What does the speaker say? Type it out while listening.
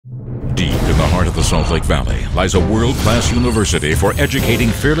the heart of the Salt Lake Valley lies a world-class university for educating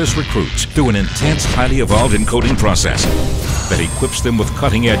fearless recruits through an intense, highly evolved encoding process that equips them with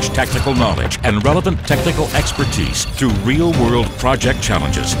cutting-edge technical knowledge and relevant technical expertise through real-world project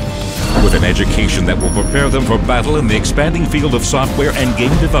challenges. With an education that will prepare them for battle in the expanding field of software and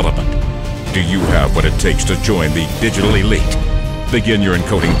game development. Do you have what it takes to join the digital elite? Begin your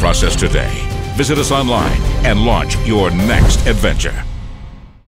encoding process today. Visit us online and launch your next adventure.